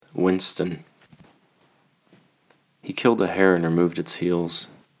Winston. He killed a hare and removed its heels,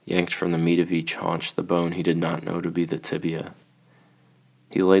 yanked from the meat of each haunch the bone he did not know to be the tibia.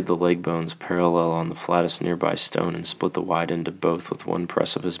 He laid the leg bones parallel on the flattest nearby stone and split the wide end of both with one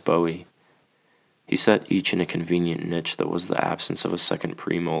press of his bowie. He set each in a convenient niche that was the absence of a second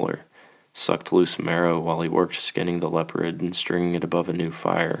premolar, sucked loose marrow while he worked skinning the leopard and stringing it above a new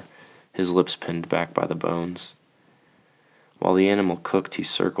fire, his lips pinned back by the bones. While the animal cooked, he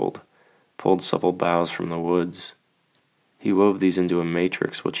circled, pulled supple boughs from the woods. He wove these into a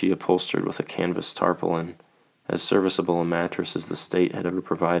matrix which he upholstered with a canvas tarpaulin, as serviceable a mattress as the state had ever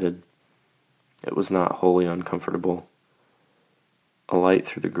provided. It was not wholly uncomfortable. A light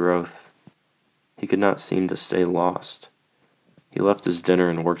through the growth. He could not seem to stay lost. He left his dinner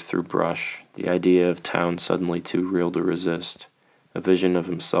and worked through brush, the idea of town suddenly too real to resist, a vision of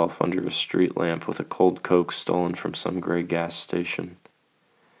himself under a street lamp with a cold Coke stolen from some gray gas station.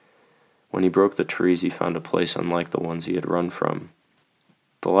 When he broke the trees, he found a place unlike the ones he had run from.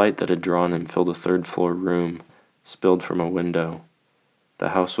 The light that had drawn him filled a third-floor room, spilled from a window. The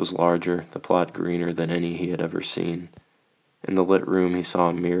house was larger, the plot greener than any he had ever seen. In the lit room he saw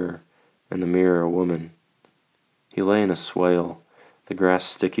a mirror, and the mirror a woman. He lay in a swale, the grass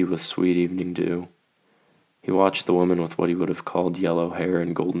sticky with sweet evening dew. He watched the woman with what he would have called yellow hair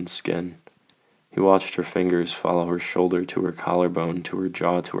and golden skin. He watched her fingers follow her shoulder to her collarbone, to her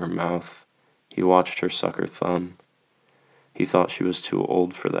jaw, to her mouth. He watched her suck her thumb. He thought she was too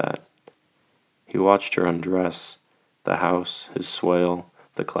old for that. He watched her undress, the house, his swale,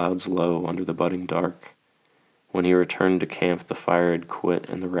 the clouds low under the budding dark. When he returned to camp, the fire had quit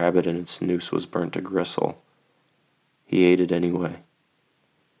and the rabbit in its noose was burnt to gristle. He ate it anyway.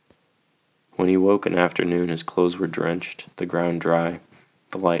 When he woke in afternoon, his clothes were drenched, the ground dry,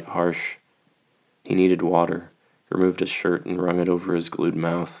 the light harsh. He needed water, removed his shirt and wrung it over his glued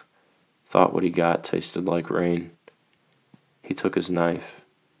mouth, thought what he got tasted like rain. He took his knife.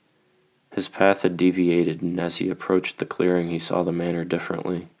 His path had deviated, and as he approached the clearing, he saw the manor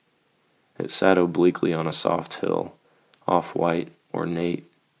differently. It sat obliquely on a soft hill, off-white, ornate.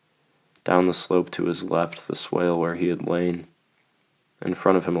 Down the slope to his left, the swale where he had lain. In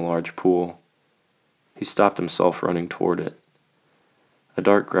front of him, a large pool. He stopped himself running toward it. A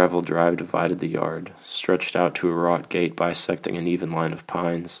dark gravel drive divided the yard, stretched out to a wrought gate bisecting an even line of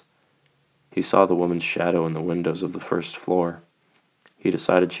pines. He saw the woman's shadow in the windows of the first floor. He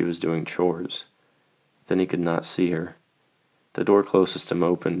decided she was doing chores. Then he could not see her. The door closest him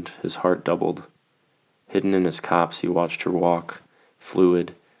opened, his heart doubled. Hidden in his copse, he watched her walk,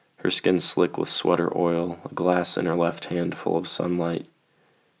 fluid, her skin slick with sweater oil, a glass in her left hand full of sunlight.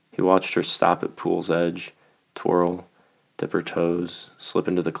 He watched her stop at pool's edge, twirl, dip her toes, slip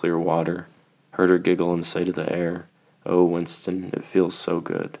into the clear water, heard her giggle and say to the air, "Oh, Winston, it feels so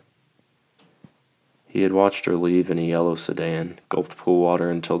good." He had watched her leave in a yellow sedan, gulped pool water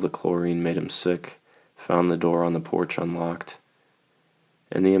until the chlorine made him sick, found the door on the porch unlocked.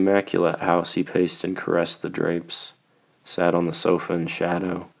 In the immaculate house he paced and caressed the drapes, sat on the sofa in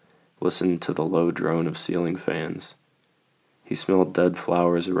shadow, listened to the low drone of ceiling fans. He smelled dead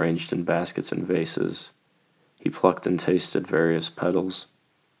flowers arranged in baskets and vases. He plucked and tasted various petals.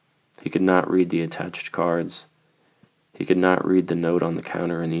 He could not read the attached cards. He could not read the note on the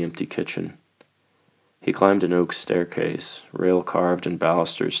counter in the empty kitchen. He climbed an oak staircase, rail carved and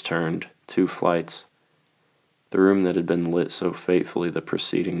balusters turned, 2 flights. The room that had been lit so fatefully the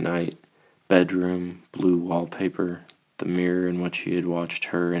preceding night, bedroom, blue wallpaper, the mirror in which he had watched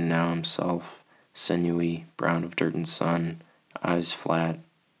her and now himself, sinewy, brown of dirt and sun, eyes flat.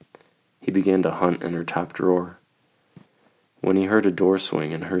 He began to hunt in her top drawer. When he heard a door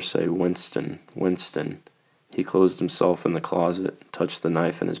swing and her say, "Winston, Winston," he closed himself in the closet, touched the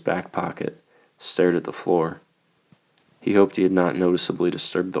knife in his back pocket, stared at the floor. He hoped he had not noticeably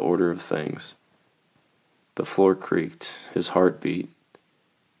disturbed the order of things. The floor creaked, his heart beat.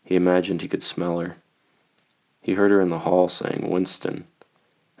 He imagined he could smell her. He heard her in the hall saying, "Winston,"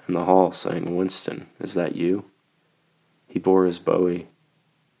 in the hall saying, "Winston, is that you?" He bore his bowie.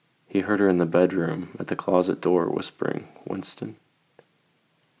 He heard her in the bedroom, at the closet door, whispering, "Winston."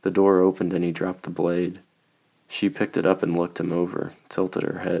 The door opened and he dropped the blade. She picked it up and looked him over, tilted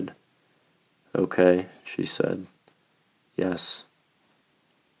her head. "Okay," she said. "Yes."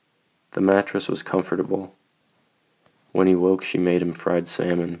 The mattress was comfortable. When he woke, she made him fried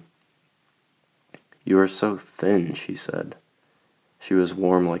salmon. "You are so thin," she said. She was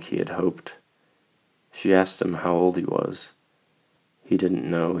warm like he had hoped. She asked him how old he was. He didn't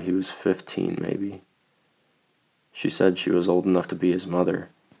know. He was 15, maybe. She said she was old enough to be his mother.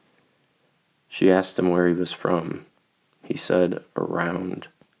 She asked him where he was from. He said, "Around."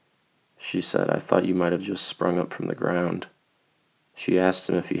 She said, "I thought you might have just sprung up from the ground." She asked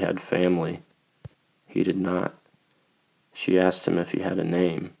him if he had family. He did not. She asked him if he had a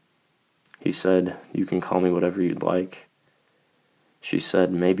name. He said, "You can call me whatever you'd like." She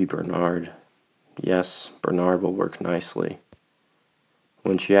said, "Maybe Bernard." Yes, Bernard will work nicely.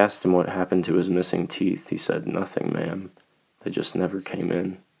 When she asked him what happened to his missing teeth, he said, "Nothing, ma'am. They just never came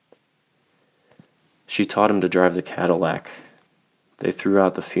in." She taught him to drive the Cadillac. They threw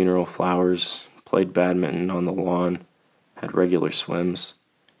out the funeral flowers, played badminton on the lawn, had regular swims.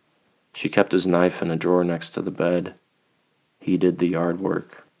 She kept his knife in a drawer next to the bed. He did the yard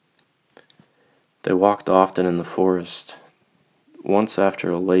work. They walked often in the forest. Once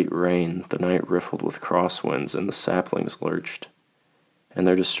after a late rain, the night riffled with crosswinds and the saplings lurched. In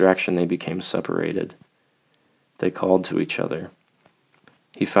their distraction, they became separated. They called to each other.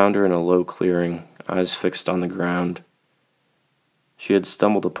 He found her in a low clearing, eyes fixed on the ground. She had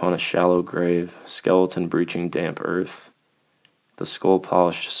stumbled upon a shallow grave, skeleton breaching damp earth, the skull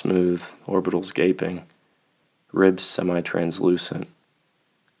polished smooth, orbitals gaping, ribs semi-translucent.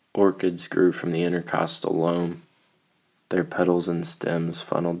 Orchids grew from the intercostal loam. Their petals and stems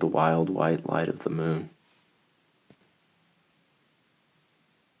funneled the wild white light of the moon.